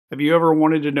Have you ever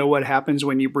wanted to know what happens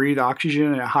when you breathe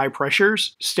oxygen at high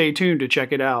pressures? Stay tuned to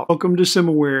check it out. Welcome to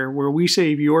SimAware, where we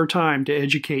save your time to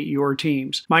educate your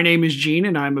teams. My name is Gene,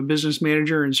 and I'm a business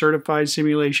manager and certified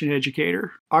simulation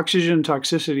educator. Oxygen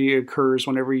toxicity occurs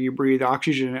whenever you breathe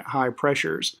oxygen at high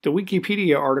pressures. The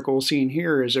Wikipedia article seen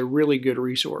here is a really good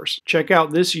resource. Check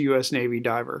out this U.S. Navy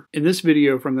diver. In this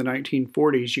video from the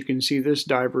 1940s, you can see this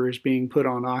diver is being put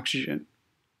on oxygen.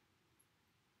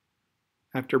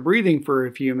 After breathing for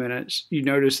a few minutes, you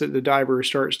notice that the diver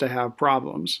starts to have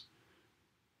problems.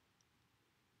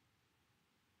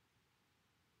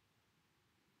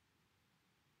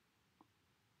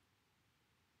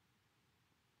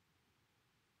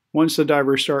 Once the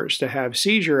diver starts to have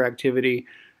seizure activity,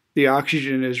 the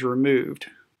oxygen is removed.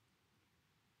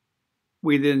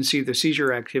 We then see the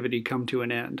seizure activity come to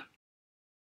an end.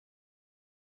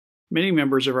 Many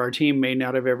members of our team may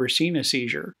not have ever seen a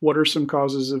seizure. What are some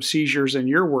causes of seizures in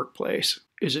your workplace?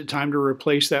 Is it time to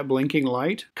replace that blinking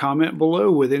light? Comment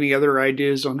below with any other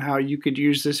ideas on how you could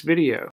use this video.